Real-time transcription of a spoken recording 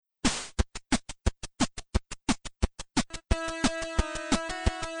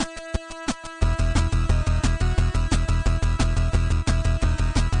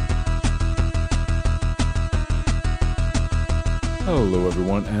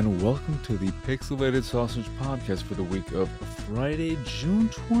everyone, and welcome to the Pixelated Sausage Podcast for the week of Friday, June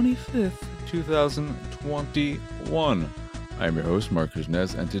 25th, 2021. I'm your host, Mark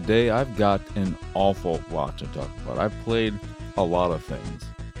Kuznez, and today I've got an awful lot to talk about. I've played a lot of things.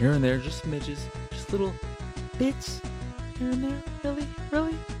 Here and there, just smidges, just little bits here and there.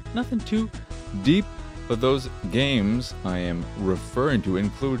 Really? Nothing too deep. But those games I am referring to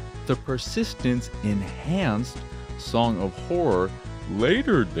include the Persistence Enhanced Song of Horror,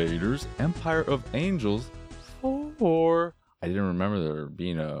 Later Daters, Empire of Angels 4. I didn't remember there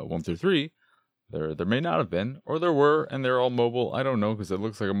being a 1 through 3. There may not have been, or there were, and they're all mobile. I don't know, because it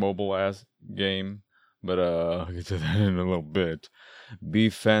looks like a mobile-ass game. But I'll get to that in a little bit.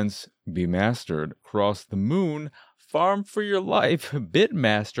 BeeFense, BeeMastered, Cross the Moon, Farm for Your Life,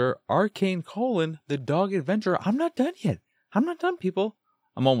 BitMaster, Arcane : The Dog Adventure. I'm not done yet. I'm not done, people.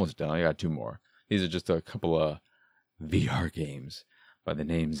 I'm almost done. I got 2 more. These are just a couple of VR games by the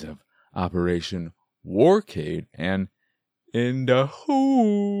names of Operation Warcade and In the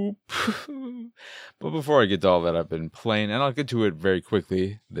Hoop. But before I get to all that I've been playing, and I'll get to it very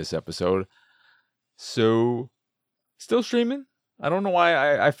quickly this episode. So, still streaming. I don't know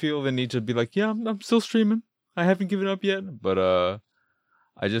why I feel the need to be like, yeah, I'm still streaming. I haven't given up yet. But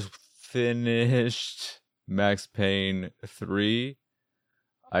I just finished Max Payne 3.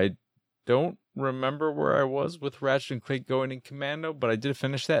 I don't remember where I was with Ratchet and Clank going in Commando, but I did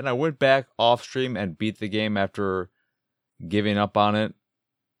finish that, and I went back off stream and beat the game after giving up on it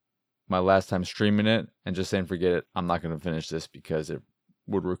my last time streaming it and just saying, forget it, I'm not going to finish this because it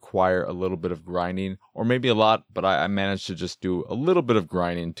would require a little bit of grinding, or maybe a lot, but I managed to just do a little bit of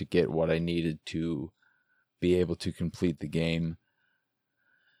grinding to get what I needed to be able to complete the game.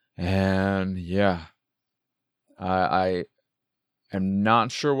 And yeah, I am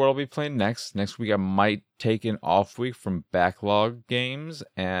not sure what I'll be playing next. Next week I might take an off week from backlog games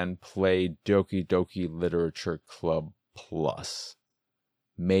and play Doki Doki Literature Club Plus.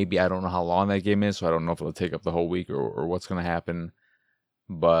 Maybe, I don't know how long that game is, so I don't know if it'll take up the whole week or what's going to happen.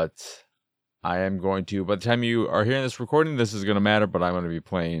 But I am going to, by the time you are hearing this recording, this is going to matter, but I'm going to be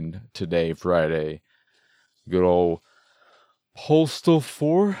playing today, Friday, good old Postal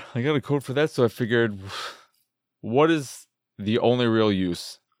 4. I got a code for that, so I figured, what is the only real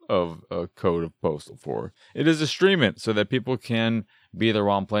use of a code of Postal 4? It is to stream it so that people can be there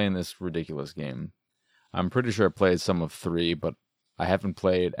while I'm playing this ridiculous game. I'm pretty sure I played some of 3, but I haven't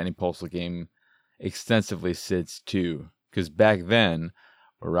played any Postal game extensively since 2. Because back then,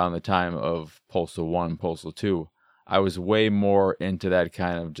 around the time of Postal 1, Postal 2, I was way more into that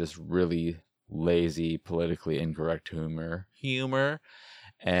kind of just really lazy, politically incorrect humor.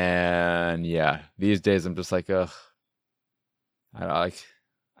 And yeah, these days I'm just like, ugh. I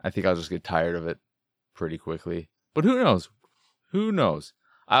think I'll just get tired of it pretty quickly. But who knows?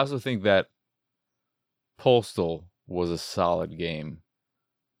 I also think that Postal was a solid game,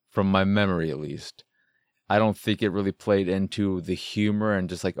 from my memory at least. I don't think it really played into the humor and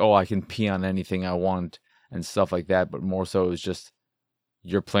just like, oh, I can pee on anything I want and stuff like that. But more so, it's just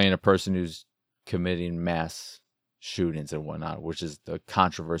you're playing a person who's committing mass shootings and whatnot, which is the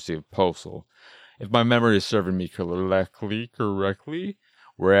controversy of Postal. If my memory is serving me correctly,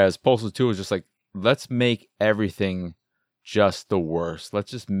 whereas Postal 2 is just like, let's make everything just the worst.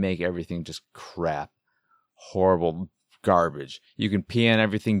 Let's just make everything just crap. Horrible garbage. You can pee on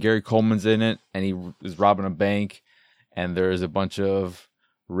everything. Gary Coleman's in it, and he is robbing a bank, and there's a bunch of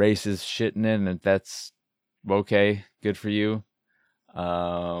racist shit in it, and that's okay. Good for you.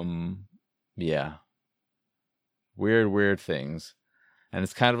 Yeah. Weird things. And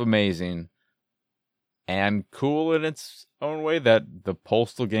it's kind of amazing and cool in its own way that the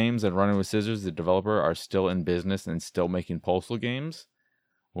Postal games and Running with Scissors, the developer, are still in business and still making Postal games.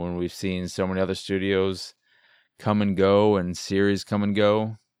 When we've seen so many other studios come and go and series come and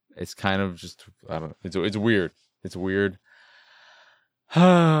go, it's kind of just, I don't know, it's weird. It's weird.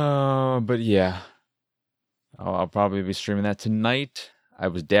 But yeah, I'll probably be streaming that tonight. I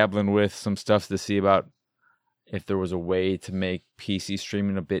was dabbling with some stuff to see about if there was a way to make PC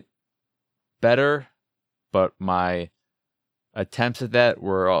streaming a bit better, but my attempts at that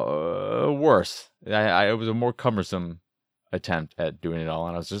were worse. It was a more cumbersome attempt at doing it all,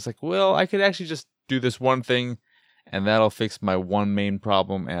 and I was just like, well, I could actually just do this one thing, and that'll fix my one main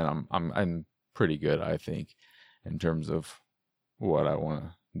problem, and I'm pretty good, I think, in terms of what I want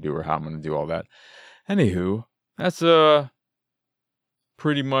to do or how I'm going to do all that. Anywho, that's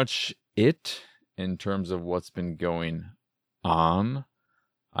pretty much it in terms of what's been going on.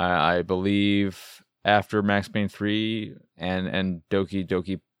 I believe after Max Payne 3 and Doki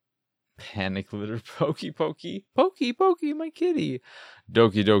Doki Panic Litter Pokey, my kitty.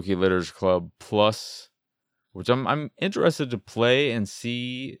 Doki Doki Litters Club Plus, which I'm interested to play and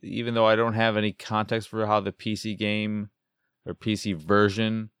see, even though I don't have any context for how the PC game or PC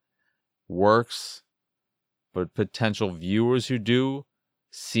version works, but potential viewers who do,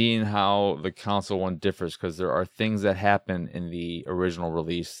 seeing how the console one differs, because there are things that happen in the original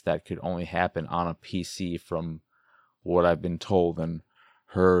release that could only happen on a PC from what I've been told and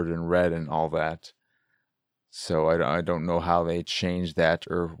heard and read and all that. So I don't know how they change that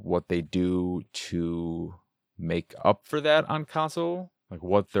or what they do to make up for that on console, like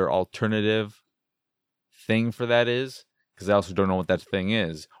what their alternative thing for that is, because I also don't know what that thing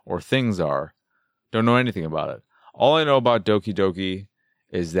is or things are. Don't know anything about it. All I know about Doki Doki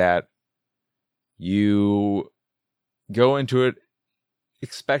is that you go into it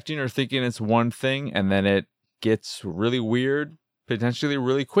expecting or thinking it's one thing, and then it gets really weird, potentially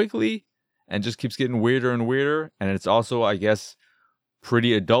really quickly, and just keeps getting weirder and weirder. And it's also, I guess,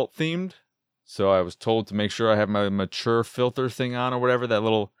 pretty adult themed. So I was told to make sure I have my mature filter thing on or whatever, that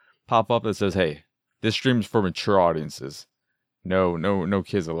little pop up that says, hey, this stream is for mature audiences. No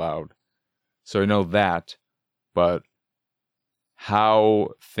kids allowed. So I know that, but how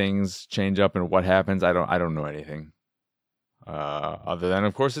things change up and what happens, I don't know anything. Other than,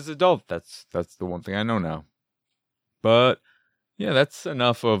 of course, it's adult. That's the one thing I know now. But yeah, that's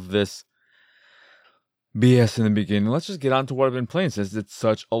enough of this BS in the beginning. Let's just get on to what I've been playing, since it's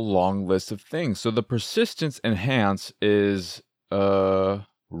such a long list of things. So the Persistence Enhance is a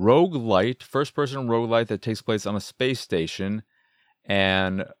roguelite, first-person roguelite that takes place on a space station.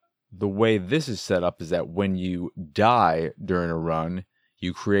 And the way this is set up is that when you die during a run,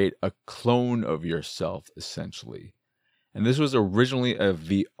 you create a clone of yourself, essentially. And this was originally a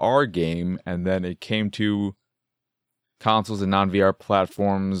VR game, and then it came to consoles and non-VR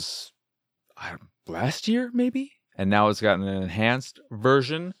platforms last year, maybe? And now it's gotten an enhanced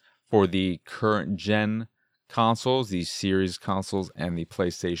version for the current gen consoles, the Series consoles, and the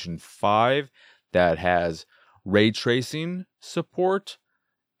PlayStation 5 that has ray tracing support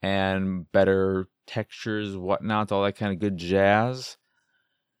and better textures, whatnot, all that kind of good jazz.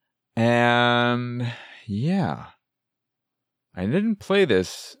 And yeah, I didn't play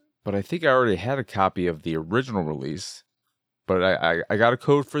this, but I think I already had a copy of the original release. But I got a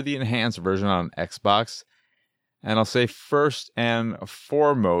code for the enhanced version on Xbox. And I'll say first and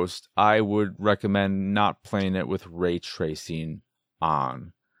foremost, I would recommend not playing it with ray tracing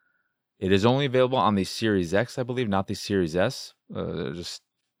on. It is only available on the Series X, I believe, not the Series S. Just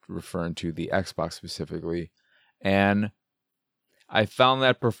referring to the Xbox specifically. And I found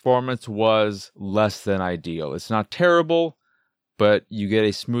that performance was less than ideal. It's not terrible, but you get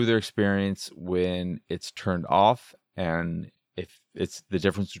a smoother experience when it's turned off. And if it's the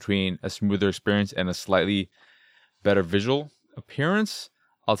difference between a smoother experience and a slightly better visual appearance,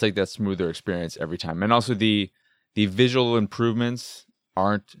 I'll take that smoother experience every time. And also the visual improvements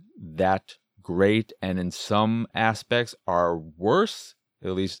aren't that great, and in some aspects are worse,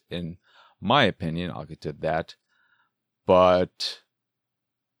 at least in my opinion. I'll get to that. But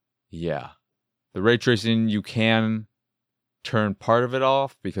yeah, the ray tracing, you can turn part of it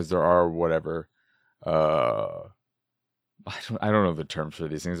off because there are whatever I don't know the terms for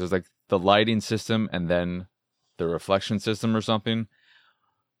these things. There's like the lighting system and then the reflection system or something.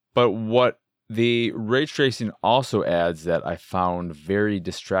 But what the ray tracing also adds that I found very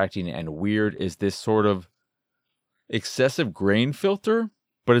distracting and weird is this sort of excessive grain filter,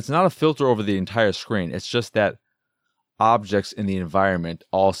 but it's not a filter over the entire screen. It's just that objects in the environment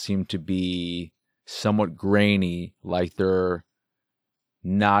all seem to be somewhat grainy, like they're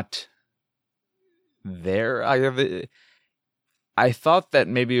not there. I thought that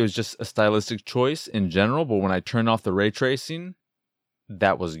maybe it was just a stylistic choice in general, but when I turned off the ray tracing,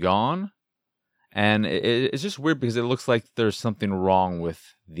 that was gone. And it's just weird because it looks like there's something wrong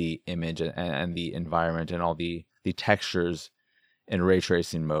with the image and the environment and all the textures in ray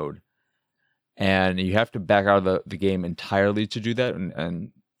tracing mode. And you have to back out of the game entirely to do that,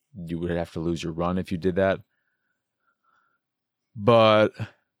 and you would have to lose your run if you did that. But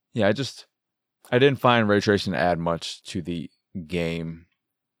yeah, I didn't find ray tracing to add much to the game,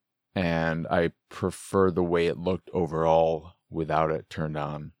 and I prefer the way it looked overall without it turned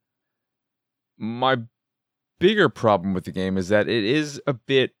on. My bigger problem with the game is that it is a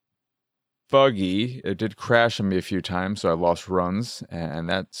bit buggy. It did crash on me a few times, so I lost runs, and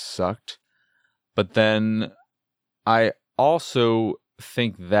that sucked. But then I also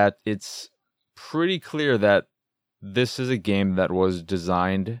think that it's pretty clear that this is a game that was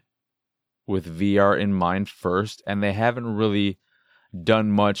designed with VR in mind first, and they haven't really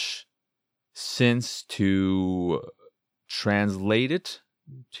done much since to translate it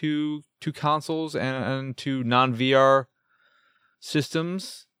to consoles and to non-VR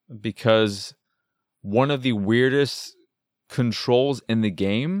systems, because one of the weirdest controls in the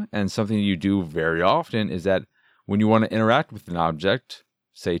game, and something you do very often, is that when you want to interact with an object,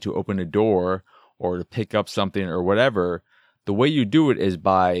 say to open a door or to pick up something or whatever, the way you do it is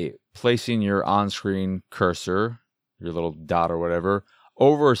by placing your on-screen cursor, your little dot or whatever,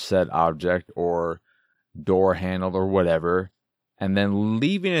 over said object or door handle or whatever, and then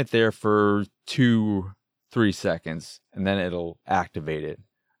leaving it there for 2-3 seconds, and then it'll activate it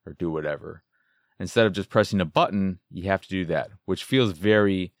or do whatever. Instead of just pressing a button, you have to do that, which feels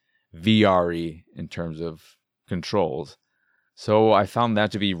very VR-y in terms of controls. So I found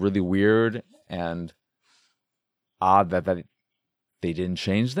that to be really weird and odd that they didn't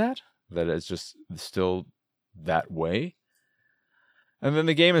change that it's just still that way. And then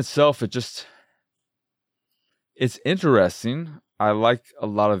the game itself, it's interesting. I like a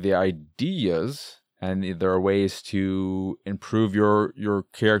lot of the ideas, and there are ways to improve your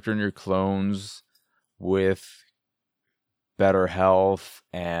character and your clones with better health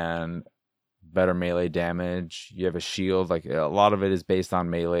and better melee damage. You have a shield, like a lot of it is based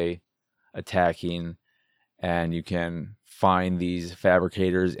on melee attacking, and you can find these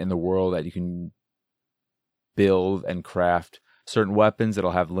fabricators in the world that you can build and craft certain weapons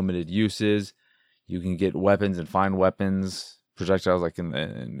that'll have limited uses. You can get weapons and find weapons, projectiles like in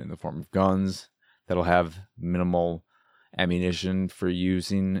the form of guns that'll have minimal ammunition for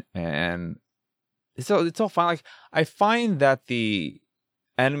using, and it's all fine. Like, I find that the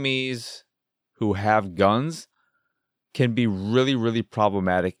enemies who have guns can be really, really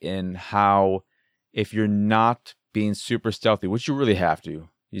problematic in how, if you're not being super stealthy, which you really have to,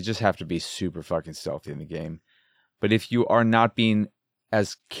 you just have to be super fucking stealthy in the game. But if you are not being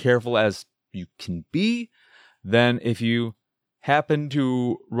as careful as you can be, then if you happen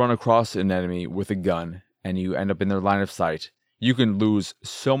to run across an enemy with a gun and you end up in their line of sight, you can lose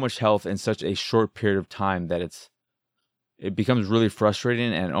so much health in such a short period of time that it becomes really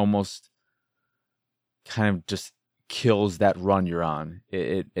frustrating and almost kind of just kills that run you're on.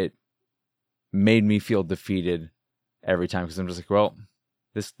 It made me feel defeated every time, because I'm just like, well,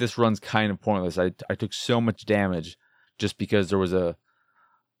 this run's kind of pointless. I took so much damage just because there was an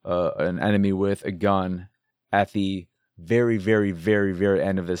enemy with a gun at the very, very, very, very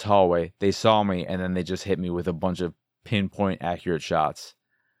end of this hallway. They saw me, and then they just hit me with a bunch of pinpoint accurate shots,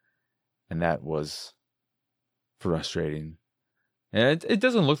 and that was frustrating. And it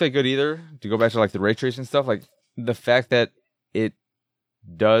doesn't look that good either. To go back to like the ray tracing stuff, like the fact that it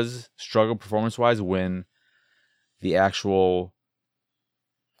does struggle performance-wise when the actual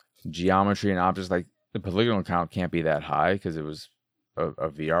geometry and objects, like the polygonal count, can't be that high because it was a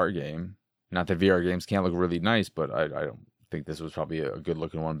VR game. Not that VR games can't look really nice, but I don't think this was probably a good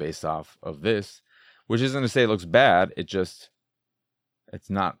looking one based off of this, which isn't to say it looks bad. It's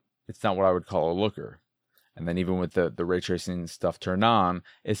not what I would call a looker. And then even with the ray tracing stuff turned on,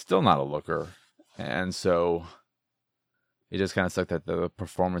 it's still not a looker. And so it just kind of sucked that the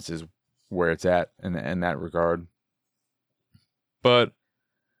performance is where it's at in that regard. But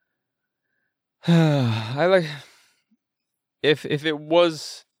I like, if it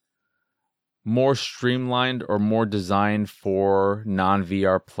was more streamlined or more designed for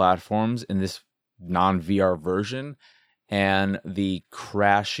non-VR platforms in this non-VR version, and the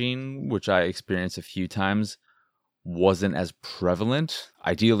crashing, which I experienced a few times, wasn't as prevalent,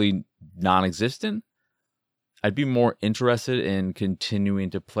 ideally non-existent, I'd be more interested in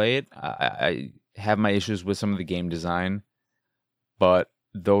continuing to play it. I have my issues with some of the game design, but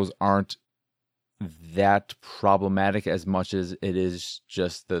those aren't that problematic as much as it is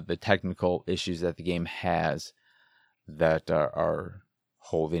just the technical issues that the game has that are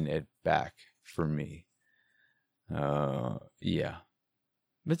holding it back for me. Yeah,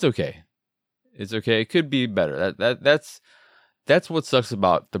 it's okay. It's okay. It could be better. That's what sucks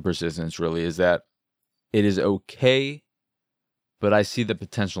about the persistence, really, is that it is okay, but I see the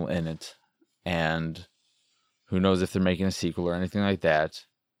potential in it, and who knows if they're making a sequel or anything like that,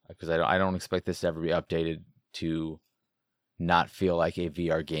 because I don't expect this to ever be updated to not feel like a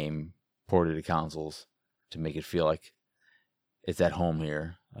VR game ported to consoles, to make it feel like it's at home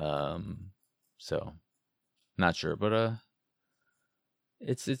here. So not sure, but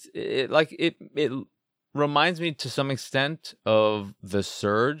it reminds me to some extent of The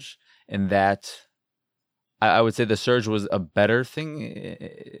Surge, in that I would say The Surge was a better thing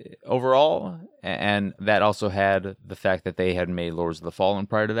overall, and that also had the fact that they had made Lords of the Fallen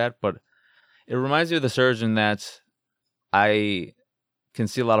prior to that. But it reminds me of The Surge in that I can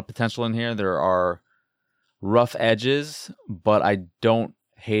see a lot of potential in here. There are rough edges, but I don't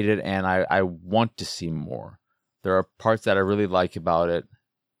hate it, and I want to see more. There are parts that I really like about it,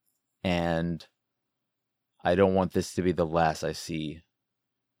 and I don't want this to be the last I see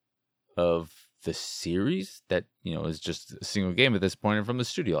of the series that, is just a single game at this point and from the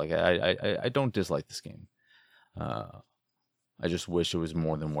studio. Like, I don't dislike this game. I just wish it was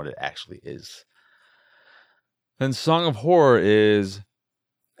more than what it actually is. Then Song of Horror is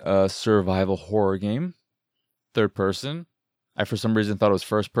a survival horror game. Third person. I, for some reason, thought it was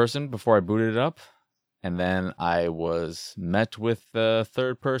first person before I booted it up. And then I was met with the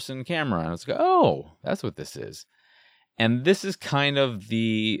third person camera. And I was like, oh, that's what this is. And this is kind of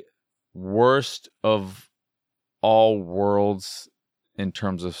the worst of all worlds in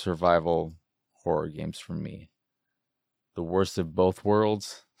terms of survival horror games for me. The worst of both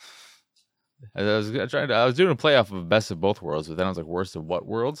worlds. I was doing a playoff of best of both worlds, but then I was like, worst of what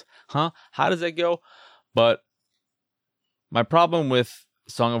worlds? Huh? How does that go? But my problem with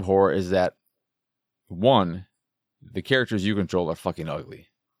Song of Horror is that, one, the characters you control are fucking ugly.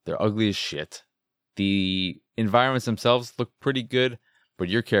 They're ugly as shit. The environments themselves look pretty good, but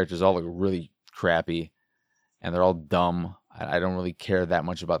your characters all look really crappy, and they're all dumb. I don't really care that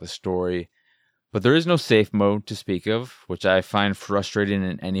much about the story. But there is no safe mode to speak of, which I find frustrating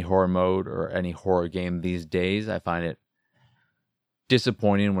in any horror mode or any horror game these days. I find it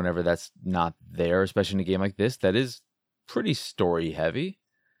disappointing whenever that's not there, especially in a game like this that is pretty story heavy.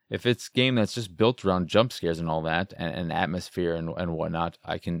 If it's a game that's just built around jump scares and all that, and atmosphere and whatnot,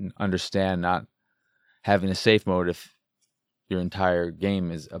 I can understand not having a safe mode if your entire game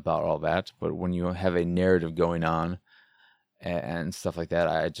is about all that. But when you have a narrative going on and stuff like that,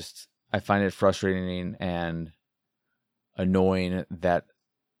 I find it frustrating and annoying that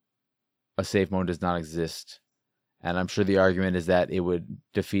a safe mode does not exist. And I'm sure the argument is that it would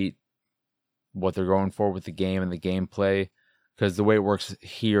defeat what they're going for with the game and the gameplay. Because the way it works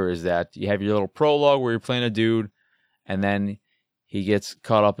here is that you have your little prologue where you're playing a dude, and then he gets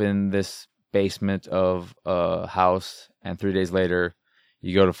caught up in this basement of a house, and 3 days later,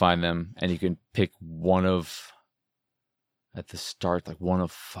 you go to find them, and you can pick one of, at the start, like one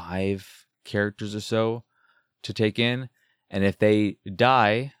of 5 characters or so to take in. And if they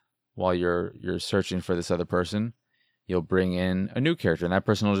die while you're searching for this other person, you'll bring in a new character, and that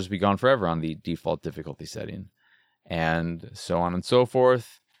person will just be gone forever on the default difficulty setting. And so on and so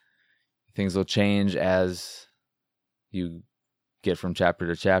forth. Things will change as you get from chapter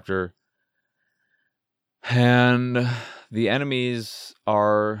to chapter. And the enemies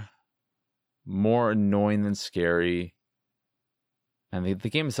are more annoying than scary. And the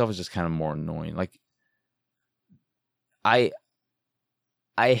game itself is just kind of more annoying. Like, I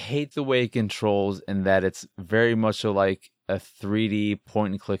hate the way it controls, in that it's very much like a 3D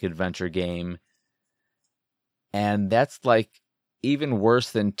point-and-click adventure game. And that's like even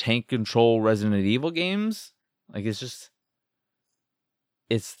worse than tank control Resident Evil games. Like, it's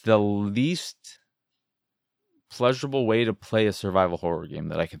the least pleasurable way to play a survival horror game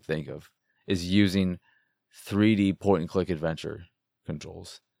that I can think of, is using 3D point-and-click adventure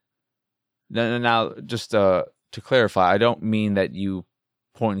controls. Now, just to clarify, I don't mean that you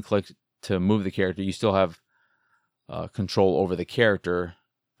point and click to move the character. You still have control over the character,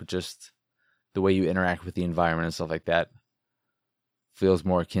 but just the way you interact with the environment and stuff like that feels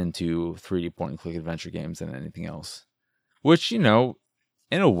more akin to 3D point-and-click adventure games than anything else. Which, in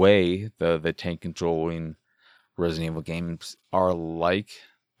a way, the tank controlling Resident Evil games are like,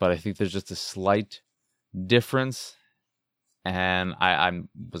 but I think there's just a slight difference, and I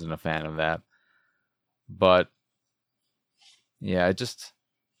wasn't a fan of that. But yeah,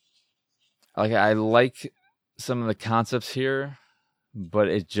 I like some of the concepts here, but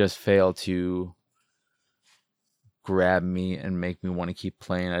it just failed to grab me and make me want to keep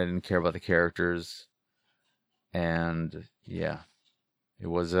playing. I didn't care about the characters, and yeah, it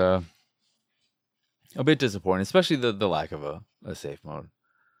was a bit disappointing, especially the lack of a safe mode.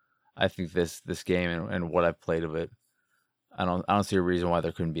 I think this game and what I've played of it, I don't see a reason why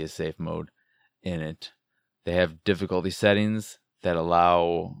there couldn't be a safe mode in it. They have difficulty settings that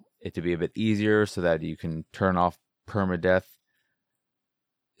allow it to be a bit easier, so that you can turn off permadeath.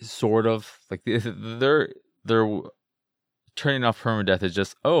 Sort of like they're turning off permadeath is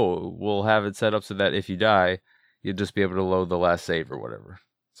just, we'll have it set up so that if you die, you'll just be able to load the last save or whatever.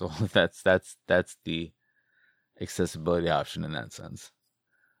 So that's the accessibility option in that sense.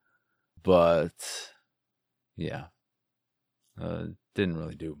 But yeah, didn't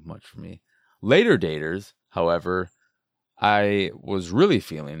really do much for me. Later Daters, however, I was really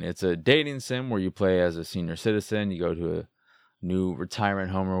feeling. It's a dating sim where you play as a senior citizen. You go to new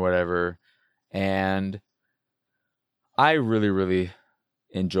retirement home or whatever. And I really, really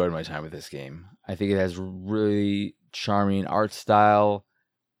enjoyed my time with this game. I think it has really charming art style.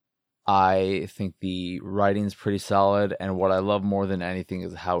 I think the writing's pretty solid, and what I love more than anything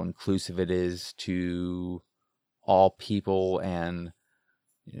is how inclusive it is to all people and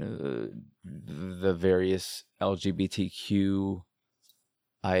the various LGBTQIA+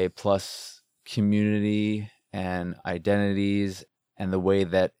 community and identities, and the way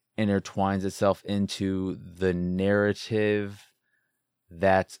that intertwines itself into the narrative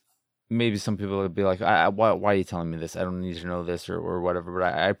that maybe some people would be like, why are you telling me this? I don't need to know this or whatever.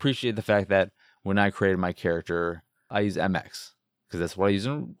 But I appreciate the fact that when I created my character, I use MX because that's what I use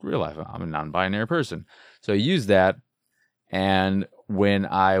in real life. I'm a non-binary person. So I used that. And when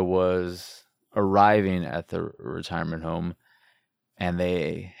I was arriving at the retirement home and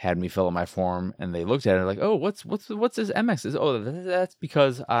they had me fill out my form and they looked at it like, oh, what's this MX? Oh, that's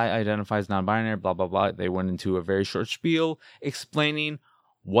because I identify as non-binary, blah, blah, blah. They went into a very short spiel explaining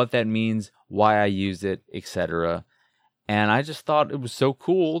what that means, why I use it, etc. And I just thought it was so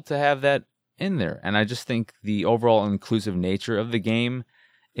cool to have that in there. And I just think the overall inclusive nature of the game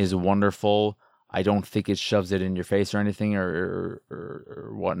is wonderful. I don't think it shoves it in your face or anything or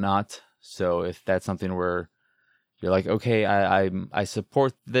whatnot. So if that's something where you're like, okay, I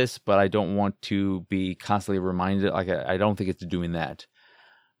support this, but I don't want to be constantly reminded. Like I don't think it's doing that.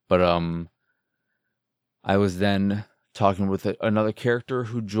 But I was then talking with another character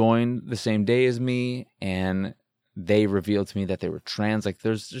who joined the same day as me, and they revealed to me that they were trans. Like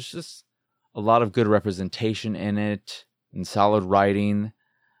there's just a lot of good representation in it and solid writing,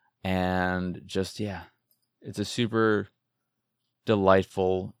 and just, yeah, it's a super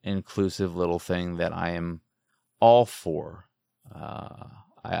delightful, inclusive little thing that I am all for.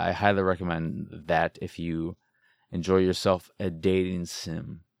 I highly recommend that if you enjoy yourself a dating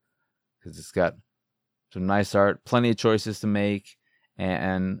sim, because it's got some nice art, plenty of choices to make,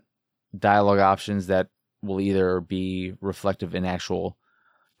 and dialogue options that will either be reflective in actual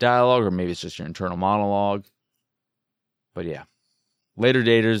dialogue or maybe it's just your internal monologue. But yeah, Later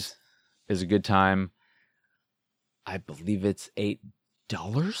Daters is a good time. I believe it's $8,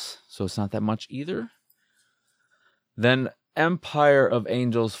 so it's not that much either. Then Empire of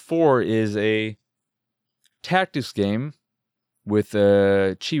Angels 4 is a tactics game with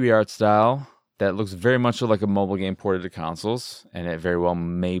a chibi art style that looks very much like a mobile game ported to consoles, and it very well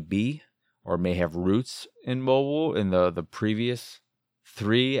may be, or may have roots in mobile in the previous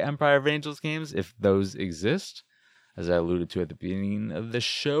 3 Empire of Angels games, if those exist, as I alluded to at the beginning of the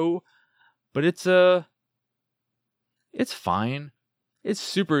show. But it's fine. It's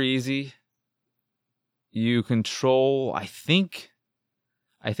super easy. You control, I think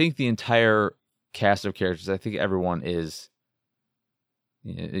the entire cast of characters. I think everyone is,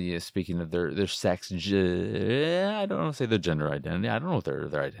 speaking of their sex, I don't want to say their gender identity. I don't know what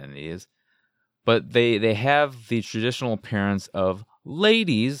their identity is. But they have the traditional appearance of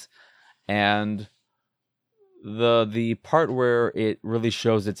ladies, and the part where it really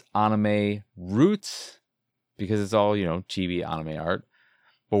shows its anime roots, because it's all, chibi anime art,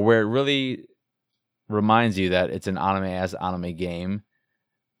 but where it really reminds you that it's an anime game.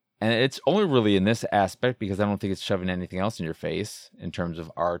 And it's only really in this aspect because I don't think it's shoving anything else in your face in terms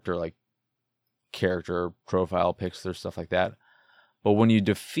of art or like character profile pics or stuff like that. But when you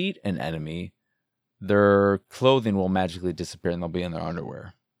defeat an enemy, their clothing will magically disappear and they'll be in their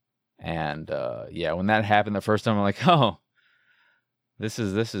underwear. And when that happened the first time, I'm like, oh, this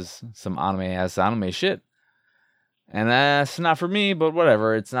is some anime shit. And that's not for me, but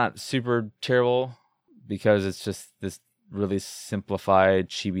whatever. It's not super terrible because it's just this really simplified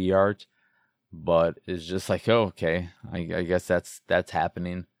chibi art, but it's just like, oh, okay, I guess that's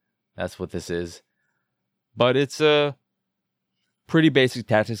happening. That's what this is. But it's a pretty basic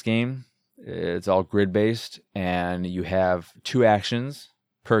tactics game. It's all grid based, and you have 2 actions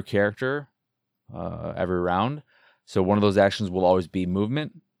per character every round. So one of those actions will always be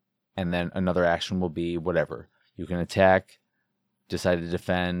movement, and then another action will be whatever. You can attack, decide to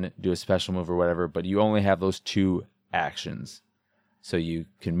defend, do a special move or whatever, but you only have those 2 actions. So you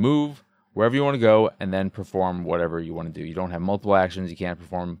can move wherever you want to go and then perform whatever you want to do. You don't have multiple actions. You can't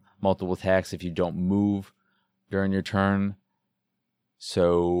perform multiple attacks if you don't move during your turn.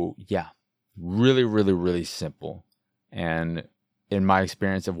 So yeah, really, really, really simple. And in my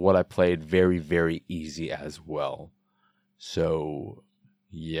experience of what I played, very, very easy as well. So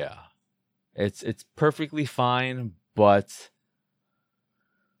yeah, it's perfectly fine, but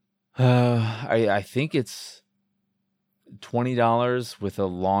I think it's $20 with a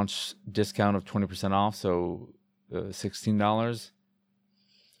launch discount of 20% off. So $16.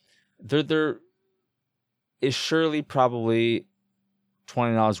 There is surely probably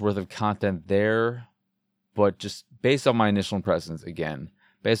 $20 worth of content there, but just based on my initial impressions, again,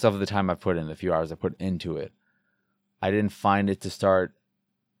 based off of the time I put in, the few hours I put into it, I didn't find it to start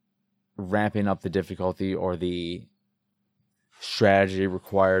ramping up the difficulty or the strategy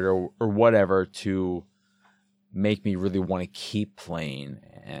required or whatever to make me really want to keep playing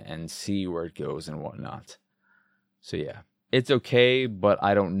and see where it goes and whatnot. So yeah, it's okay, but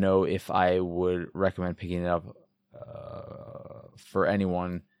I don't know if I would recommend picking it up for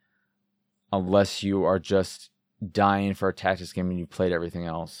anyone unless you are just dying for a tactics game and you played everything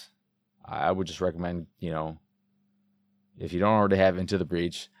else. I would just recommend, if you don't already have Into the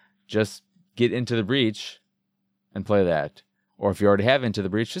Breach, just get Into the Breach and play that. Or if you already have Into the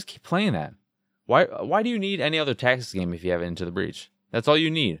Breach, just keep playing that. Why do you need any other tactics game if you have Into the Breach? That's all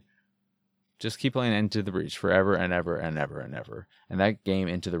you need. Just keep playing Into the Breach forever and ever and ever and ever. And that game,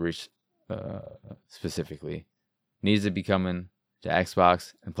 Into the Breach specifically, needs to be coming to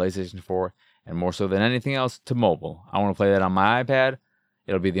Xbox and PlayStation 4, and more so than anything else, to mobile. I want to play that on my iPad.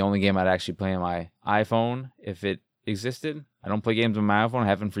 It'll be the only game I'd actually play on my iPhone if it existed. I don't play games on my iPhone. I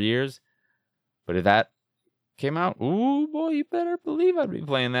haven't for years. But if that came out, ooh, boy, you better believe I'd be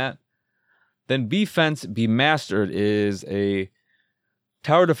playing that. Then BeeFense, BeeMastered is a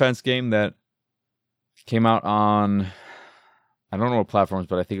tower defense game that came out on, I don't know what platforms,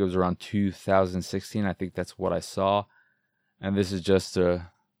 but I think it was around 2016. I think that's what I saw. And this is just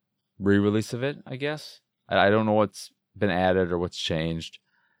a re-release of it, I guess. I don't know what's been added or what's changed.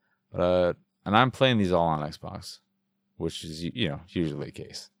 And I'm playing these all on Xbox, which is, usually the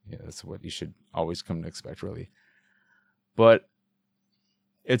case. Yeah, that's what you should always come to expect, really. But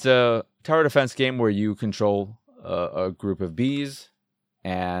it's a tower defense game where you control a group of bees,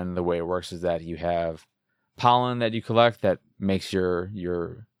 and the way it works is that you have pollen that you collect that makes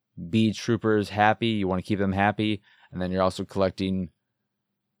your bee troopers happy. You want to keep them happy, and then you're also collecting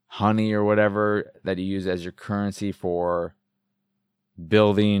honey or whatever that you use as your currency for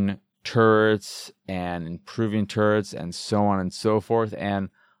building turrets and improving turrets and so on and so forth. And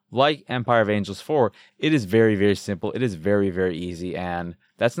like Empire of Angels 4, it is very, very simple. It is very, very easy, and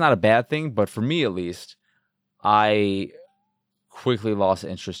that's not a bad thing, but for me at least, I quickly lost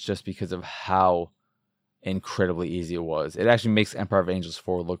interest just because of how incredibly easy it was. It actually makes Empire of Angels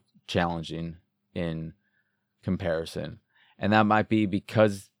 4 look challenging in comparison. And that might be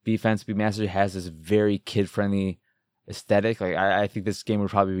because BeeFense, BeeMastered has this very kid-friendly aesthetic. Like I think this game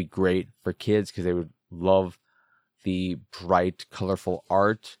would probably be great for kids because they would love the bright, colorful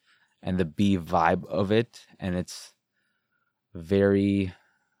art and the bee vibe of it. And it's very,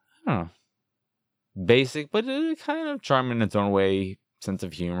 I don't know, basic, but kind of charming in its own way, sense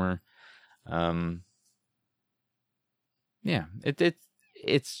of humor. Yeah,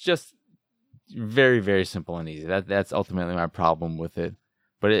 it's just very, very simple and easy. That's ultimately my problem with it.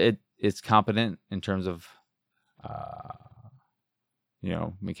 But it's competent in terms of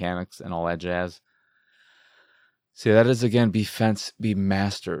mechanics and all that jazz. So that is again BeeFense,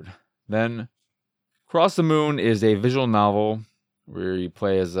 BeeMastered. Then Cross the Moon is a visual novel where you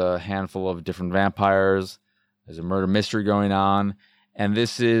play as a handful of different vampires. There's a murder mystery going on, and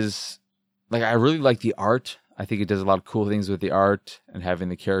this is I really like the art. I think it does a lot of cool things with the art and having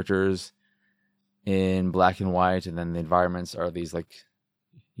the characters in black and white, and then the environments are these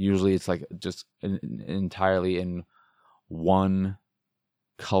usually it's just entirely in one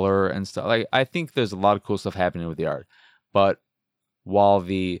color and stuff. I think there's a lot of cool stuff happening with the art, but while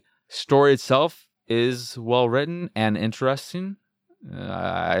the story itself is well written and interesting,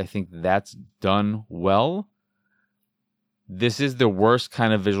 I think that's done well. This is the worst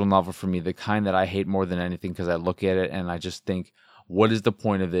kind of visual novel for me, the kind that I hate more than anything, because I look at it and I just think, what is the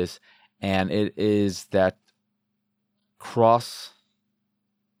point of this? And it is that Cross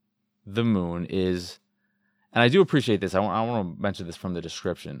the Moon is, and I do appreciate this. I want to mention this from the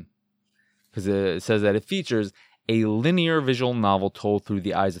description, because it says that it features a linear visual novel told through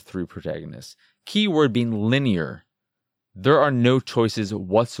the eyes of three protagonists. Keyword being linear. There are no choices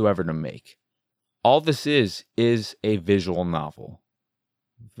whatsoever to make. All this is a visual novel.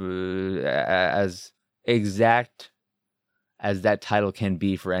 As exact as that title can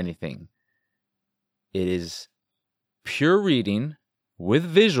be for anything. It is pure reading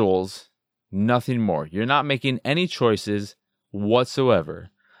with visuals, nothing more. You're not making any choices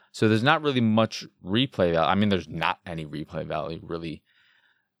whatsoever. So there's not really much replay value. I mean, there's not any replay value, really.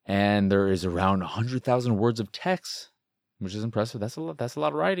 And there is around 100,000 words of text, which is impressive. That's a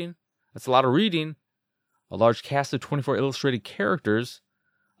lot of writing. That's a lot of reading. A large cast of 24 illustrated characters.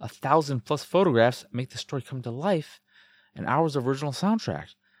 1,000+ photographs make the story come to life, and hours of original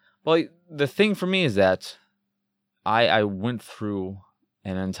soundtrack. Well, the thing for me is that I went through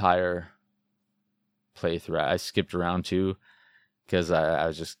an entire playthrough. I skipped around too because I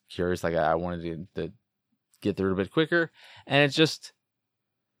was just curious. Like I wanted to get through it a bit quicker, and it's just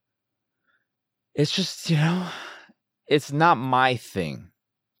it's not my thing.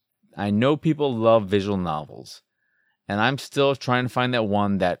 I know people love visual novels, and I'm still trying to find that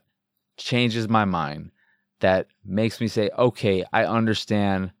one that changes my mind, that makes me say, okay, I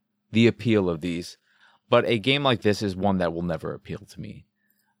understand the appeal of these. But a game like this is one that will never appeal to me.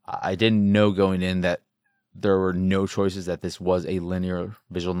 I didn't know going in that there were no choices, that this was a linear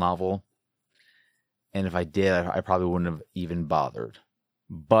visual novel. And if I did, I probably wouldn't have even bothered.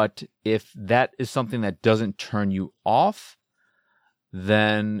 But if that is something that doesn't turn you off,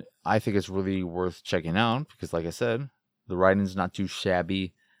 then I think it's really worth checking out. Because like I said, the writing's not too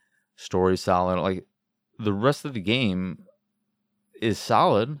shabby. Story's solid. Like the rest of the game is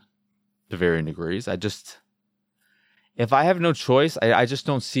solid to varying degrees. If I have no choice, I just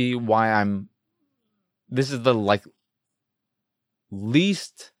don't see why this is the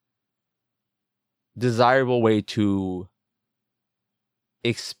least desirable way to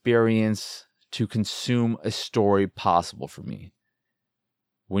experience, to consume a story possible for me.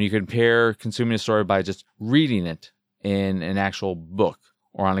 When you compare consuming a story by just reading it in an actual book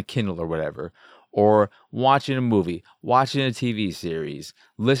or on a Kindle or whatever, or watching a movie, watching a TV series,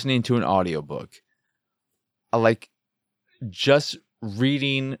 listening to an audiobook, like just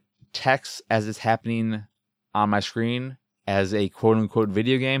reading text as it's happening on my screen as a quote-unquote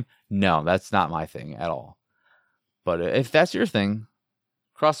video game, no, that's not my thing at all. But if that's your thing,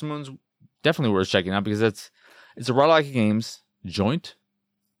 Cross the Moon's definitely worth checking out, because it's a Roguelike Games joint.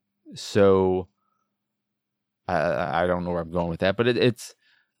 So I don't know where I'm going with that, but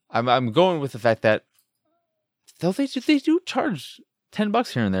I'm going with the fact that they do charge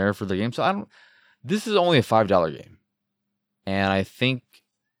 $10 here and there for the game. So this is only a $5 game, and I think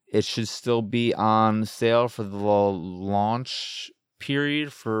it should still be on sale for the launch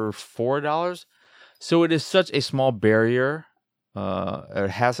period for $4. So it is such a small barrier. It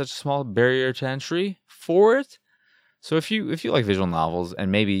has such a small barrier to entry for it. So if you like visual novels,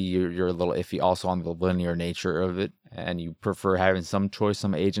 and maybe you're a little iffy also on the linear nature of it, and you prefer having some choice,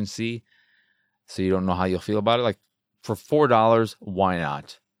 some agency, so you don't know how you'll feel about it, like for $4, why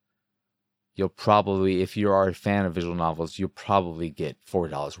not? You'll probably, if you are a fan of visual novels, you'll probably get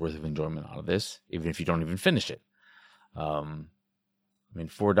 $4 worth of enjoyment out of this, even if you don't even finish it. $4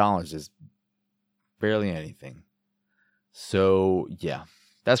 is barely anything. So yeah,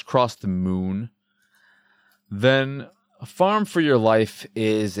 that's Cross the Moon. Then Farm for Your Life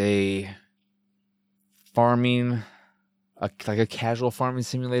is a farming, like a casual farming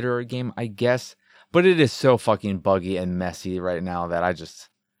simulator game, I guess. But it is so fucking buggy and messy right now that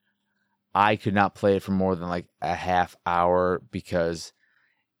I could not play it for more than like a half hour, because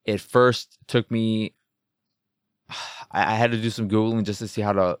it first took me, I had to do some Googling just to see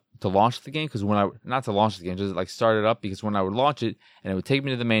how to launch the game, because not to launch the game, just like start it up, because when I would launch it and it would take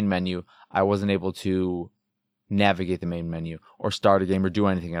me to the main menu, I wasn't able to navigate the main menu or start a game or do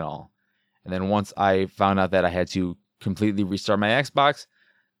anything at all. And then once I found out that I had to completely restart my Xbox,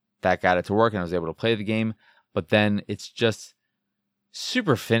 that got it to work and I was able to play the game. But then it's just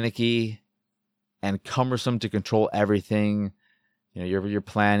super finicky and cumbersome to control everything. You're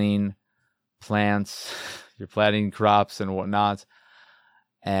planting plants, you're planting crops and whatnot,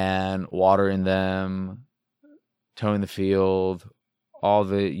 and watering them, towing the field, all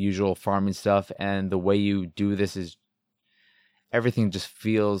the usual farming stuff. And the way you do this is everything just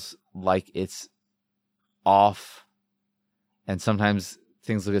feels like it's off. And sometimes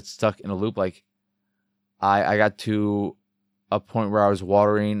things will get stuck in a loop. Like I got to a point where I was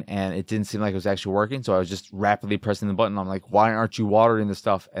watering and it didn't seem like it was actually working. So I was just rapidly pressing the button. I'm like, why aren't you watering the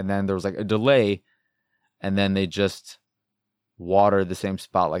stuff? And then there was like a delay, and then they just water the same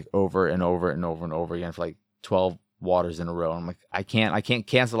spot like over and over and over and over again for like 12 waters in a row. I'm like, I can't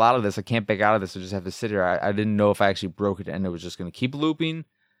cancel out of this. I can't back out of this. I just have to sit here. I didn't know if I actually broke it and it was just going to keep looping.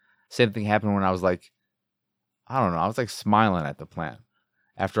 Same thing happened when I was like, I don't know. I was like smiling at the plant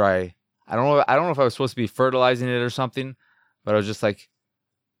after I don't know if I was supposed to be fertilizing it or something, but I was just like,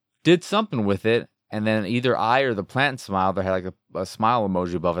 did something with it. And then either I or the plant smiled. I had like a smile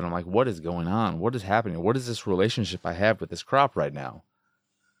emoji above it. I'm like, what is going on? What is happening? What is this relationship I have with this crop right now?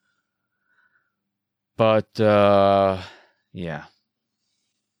 But, yeah.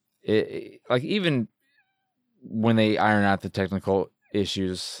 Like, even when they iron out the technical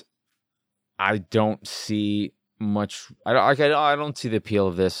issues, I don't see much. I don't see the appeal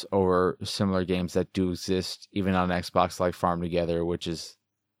of this over similar games that do exist even on Xbox, like Farm Together, which is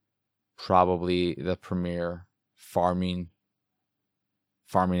probably the premier farming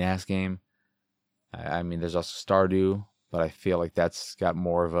ass game. I mean, there's also Stardew, but I feel like that's got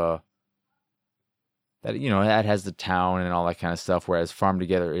more of a that has the town and all that kind of stuff. Whereas Farm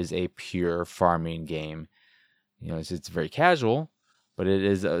Together is a pure farming game. It's very casual, but it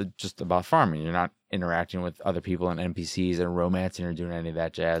is just about farming. You're not interacting with other people and NPCs and romancing or doing any of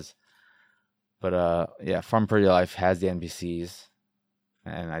that jazz. But Farm for Your Life has the NPCs,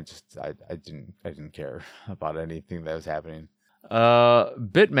 and I didn't care about anything that was happening.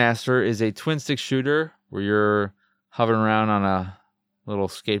 BeeMastered is a twin stick shooter where you're hovering around on a little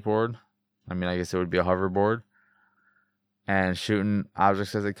skateboard. I mean, I guess it would be a hoverboard, and shooting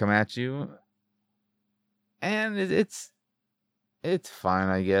objects as they come at you. And it's fine,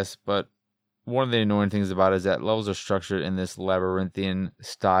 I guess, but one of the annoying things about it is that levels are structured in this labyrinthian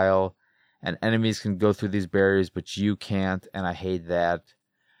style, and enemies can go through these barriers, but you can't, and I hate that.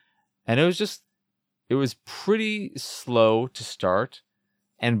 And it was pretty slow to start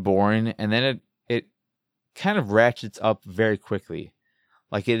and boring, and then it kind of ratchets up very quickly.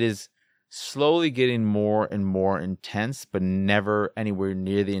 Like, it is slowly getting more and more intense, but never anywhere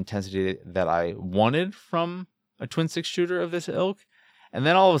near the intensity that I wanted from a twin stick shooter of this ilk. And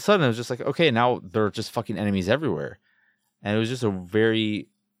then all of a sudden, it was just like, okay, now there are just fucking enemies everywhere. And it was just a very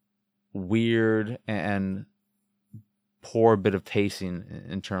weird and poor bit of pacing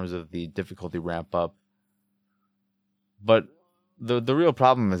in terms of the difficulty ramp up. But the real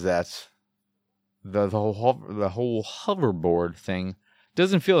problem is that the whole hoverboard thing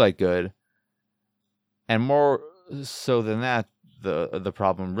doesn't feel that good. And more so than that, the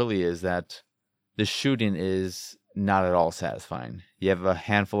problem really is that the shooting is not at all satisfying. You have a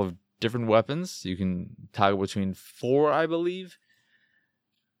handful of different weapons. You can toggle between 4, I believe.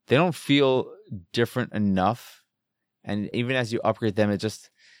 They don't feel different enough. And even as you upgrade them,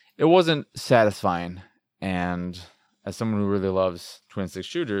 it wasn't satisfying. And as someone who really loves twin stick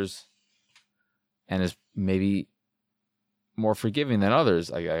shooters and is maybe more forgiving than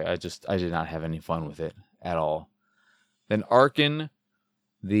others, I did not have any fun with it at all. Then Arkin,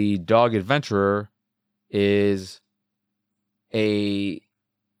 the dog adventurer, is a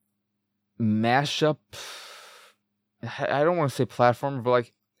mashup. I don't want to say platformer, but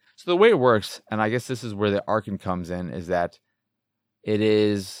so the way it works, and I guess this is where the Arkin comes in, is that it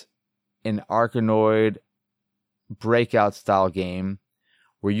is an Arkanoid breakout style game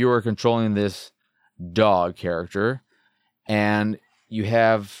where you are controlling this dog character, and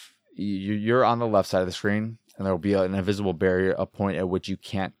you're on the left side of the screen, and there will be an invisible barrier, a point at which you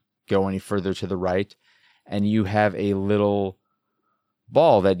can't go any further to the right, and you have a little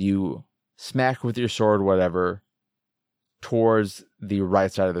ball that you smack with your sword, whatever, towards the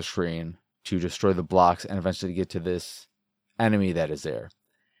right side of the screen to destroy the blocks and eventually get to this enemy that is there.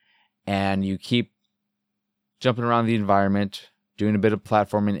 And you keep jumping around the environment, doing a bit of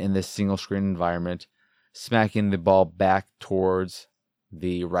platforming in this single screen environment, smacking the ball back towards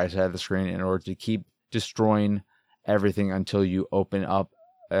the right side of the screen in order to keep destroying everything until you open up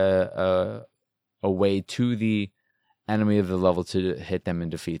a way to the enemy of the level to hit them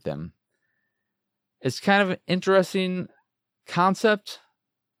and defeat them. It's kind of an interesting concept,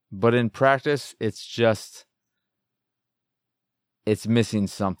 but in practice, it's missing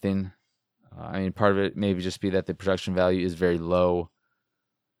something. I mean, part of it maybe just be that the production value is very low,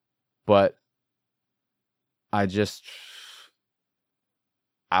 but I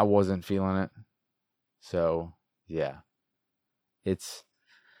wasn't feeling it. So, yeah. It's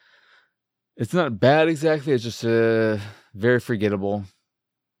not bad exactly. It's just very forgettable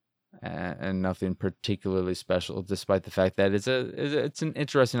and nothing particularly special, despite the fact that it's an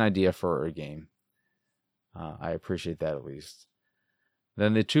interesting idea for a game. I appreciate that at least.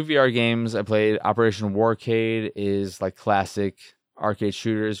 Then the 2 VR games I played, Operation Warcade is like classic arcade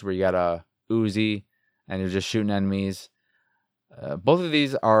shooters where you got a Uzi and you're just shooting enemies. Both of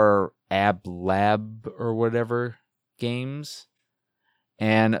these are Ab Lab or whatever games.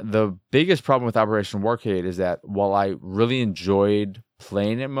 And the biggest problem with Operation Warcade is that while I really enjoyed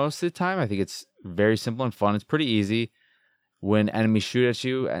playing it most of the time, I think it's very simple and fun. It's pretty easy. When enemies shoot at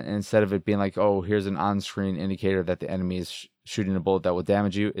you, instead of it being like, oh, here's an on-screen indicator that the enemy is shooting a bullet that will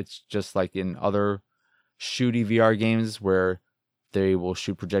damage you, it's just like in other shooty VR games where they will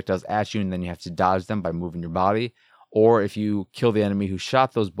shoot projectiles at you and then you have to dodge them by moving your body. Or if you kill the enemy who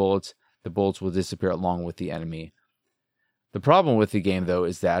shot those bullets, the bullets will disappear along with the enemy. The problem with the game, though,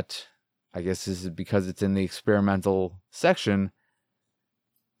 is that, I guess this is because it's in the experimental section,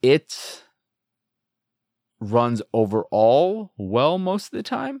 it runs overall well most of the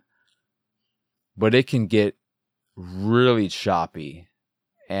time, but it can get really choppy,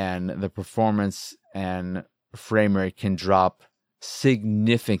 and the performance and frame rate can drop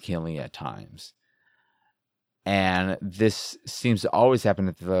significantly at times. And this seems to always happen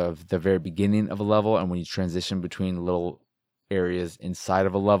at the very beginning of a level, and when you transition between little areas inside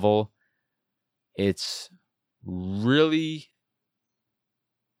of a level, it's really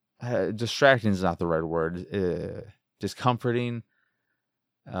distracting is not the right word. Discomforting,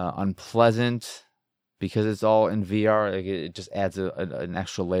 unpleasant, because it's all in VR. Like it just adds an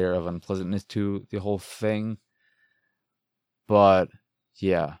extra layer of unpleasantness to the whole thing. But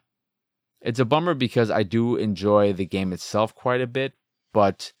yeah, it's a bummer because I do enjoy the game itself quite a bit,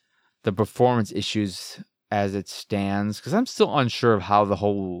 but the performance issues as it stands, because I'm still unsure of how the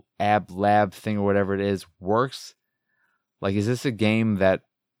whole ab lab thing or whatever it is works. Like, is this a game that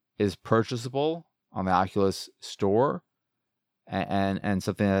is purchasable on the Oculus store and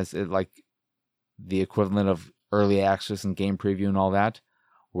something that's like the equivalent of early access and game preview and all that,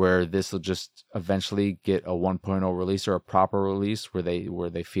 where this will just eventually get a 1.0 release or a proper release where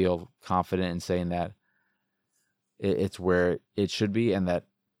they feel confident in saying that it's where it should be and that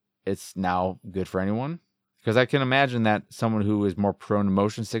it's now good for anyone? Because I can imagine that someone who is more prone to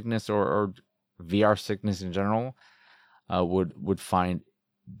motion sickness or VR sickness in general would find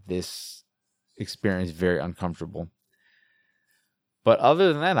this experience very uncomfortable. But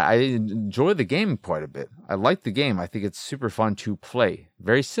other than that, I enjoy the game quite a bit. I like the game. I think it's super fun to play.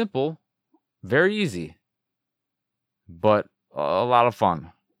 Very simple, very easy, but a lot of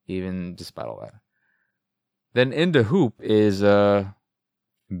fun, even despite all that. Then Into Hoop is a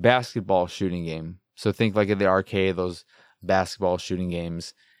basketball shooting game. So think like in the arcade, those basketball shooting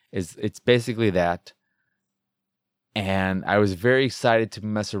games. It's basically that. And I was very excited to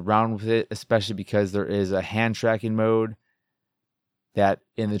mess around with it, especially because there is a hand tracking mode that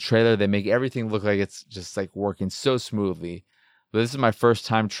in the trailer, they make everything look like it's just like working so smoothly. But this is my first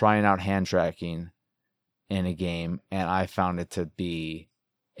time trying out hand tracking in a game, and I found it to be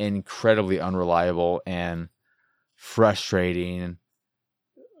incredibly unreliable and frustrating,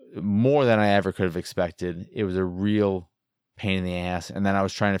 more than I ever could have expected. It was a real pain in the ass. And then I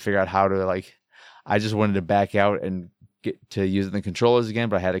was trying to figure out how to I just wanted to back out and get to using the controllers again,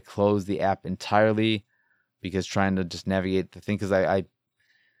 but I had to close the app entirely because trying to just navigate the thing, because I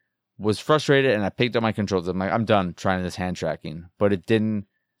was frustrated and I picked up my controllers. I'm like, I'm done trying this hand tracking, but it didn't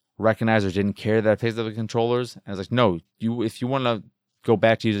recognize or didn't care that I picked up the controllers. And I was like, no, if you want to go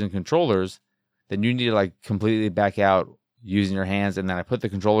back to using controllers, then you need to completely back out using your hands. And then I put the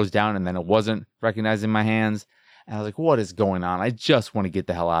controllers down and then it wasn't recognizing my hands. And I was like, what is going on? I just want to get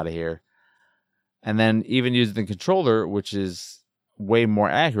the hell out of here. And then even using the controller, which is way more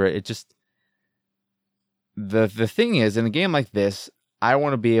accurate, it just, the thing is, in a game like this, I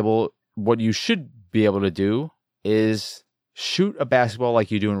want to be able, what you should be able to do is shoot a basketball like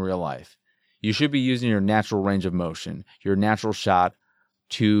you do in real life. You should be using your natural range of motion, your natural shot,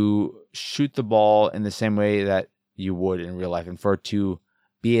 to shoot the ball in the same way that you would in real life, and for it to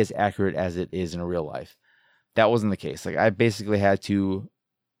be as accurate as it is in real life. That wasn't the case. I basically had to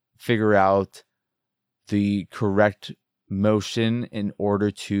figure out the correct motion in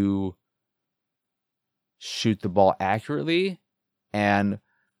order to shoot the ball accurately, and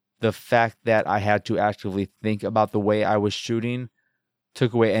the fact that I had to actively think about the way I was shooting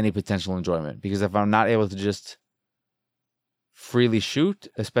took away any potential enjoyment, because if I'm not able to just freely shoot,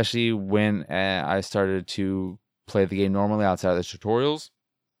 especially when I started to play the game normally outside of the tutorials,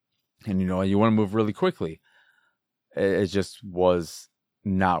 and you want to move really quickly, it just was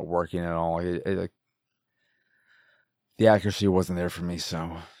not working at all. The accuracy wasn't there for me,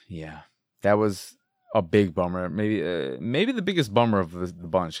 so yeah, that was a big bummer. Maybe the biggest bummer of the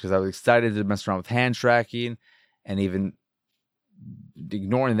bunch, because I was excited to mess around with hand tracking, and even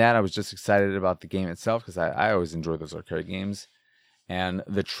ignoring that, I was just excited about the game itself, because I always enjoy those arcade games, and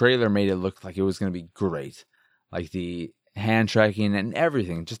the trailer made it look like it was going to be great, like the hand tracking and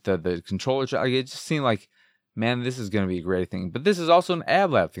everything, just the controller. It just seemed like, man, this is going to be a great thing. But this is also an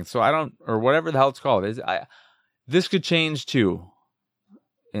ab lab thing, so I don't, or whatever the hell it's called. This could change too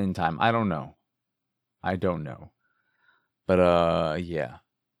in time. I don't know. But yeah,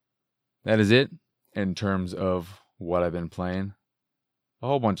 that is it in terms of what I've been playing. A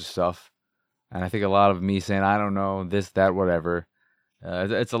whole bunch of stuff, and I think a lot of me saying I don't know, this, that, whatever.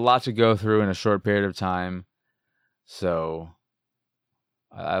 It's a lot to go through in a short period of time, so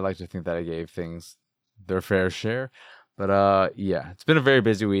I like to think that I gave things their fair share. But yeah, it's been a very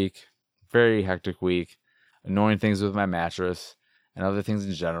busy week, very hectic week, annoying things with my mattress and other things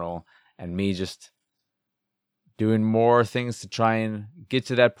in general, and me just doing more things to try and get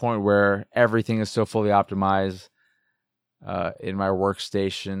to that point where everything is so fully optimized in my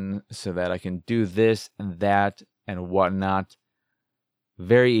workstation so that I can do this and that and whatnot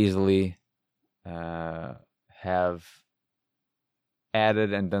very easily. Have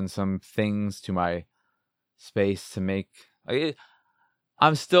added and done some things to my space to make...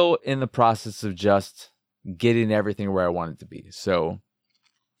 I'm still in the process of just getting everything where I want it to be. So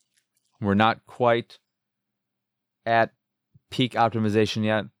we're not quite at peak optimization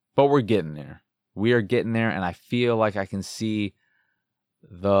yet, but we're getting there. We are getting there, and I feel like I can see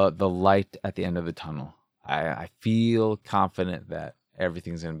the light at the end of the tunnel. I feel confident that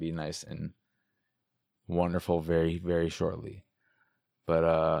everything's going to be nice and wonderful very, very shortly.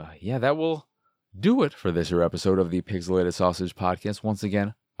 But yeah, that will do it for this here episode of the Pixelated Sausage Podcast. Once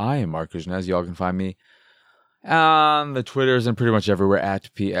again, I am Mark Kuznez. Y'all can find me on the Twitters and pretty much everywhere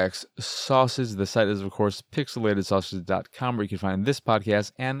at PX Sausage. The site is, of course, pixelatedsausage.com, where you can find this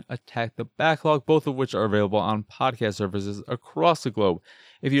podcast and Attack the Backlog, both of which are available on podcast services across the globe.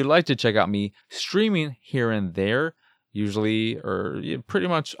 If you'd like to check out me streaming here and there, usually or pretty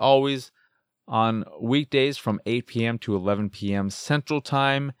much always on weekdays from 8 p.m. to 11 p.m. Central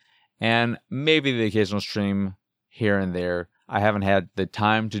Time, and maybe the occasional stream here and there. I haven't had the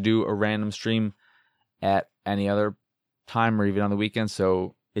time to do a random stream at any other time or even on the weekend,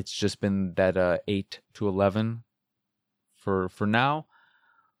 so it's just been that 8 to 11 for now.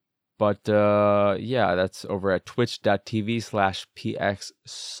 But yeah, that's over at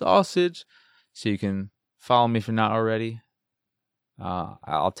twitch.tv/pxsausage, so you can follow me if you're not already.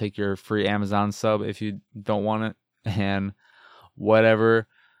 I'll take your free Amazon sub if you don't want it, and whatever.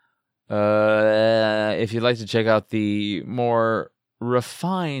 If you'd like to check out the more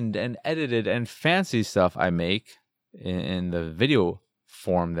refined and edited and fancy stuff I make in the video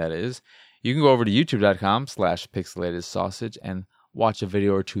form, that is, you can go over to youtube.com/pixelatedsausage and watch a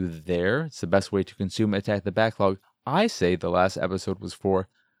video or two there. It's the best way to consume Attack the Backlog. I say the last episode was for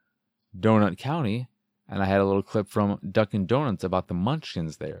Donut County, and I had a little clip from Dunkin' Donuts about the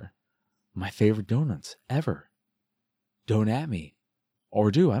munchkins there. My favorite donuts ever. Don't at me.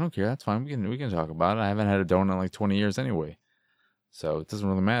 Or do. I don't care. That's fine. We can talk about it. I haven't had a donut in like 20 years anyway, so it doesn't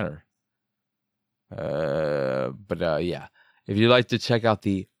really matter. But yeah. If you'd like to check out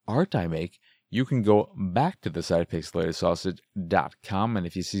the art I make, you can go back to the site pixelatedsausage.com, and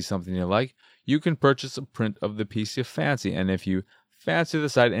if you see something you like, you can purchase a print of the piece you fancy. And if you fancy the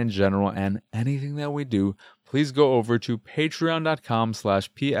site in general and anything that we do, please go over to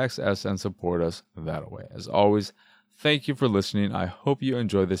patreon.com/pxs and support us that way. As always, thank you for listening. I hope you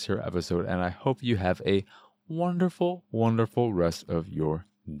enjoyed this here episode, and I hope you have a wonderful, wonderful rest of your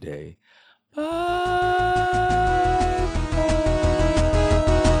day. Bye!